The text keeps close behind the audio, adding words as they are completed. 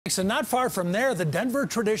And not far from there, the Denver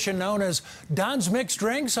tradition known as Don's Mixed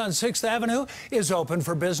Drinks on 6th Avenue is open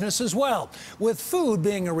for business as well. With food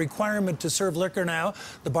being a requirement to serve liquor now,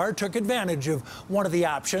 the bar took advantage of one of the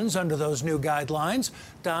options under those new guidelines.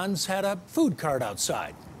 Don's had a food cart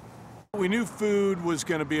outside. We knew food was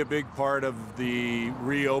going to be a big part of the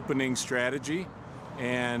reopening strategy,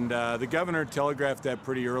 and the governor telegraphed that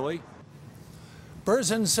pretty early.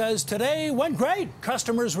 Berzin says today went great.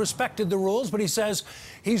 Customers respected the rules, but he says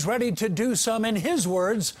he's ready to do some, in his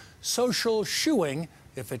words, social shoeing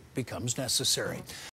if it becomes necessary.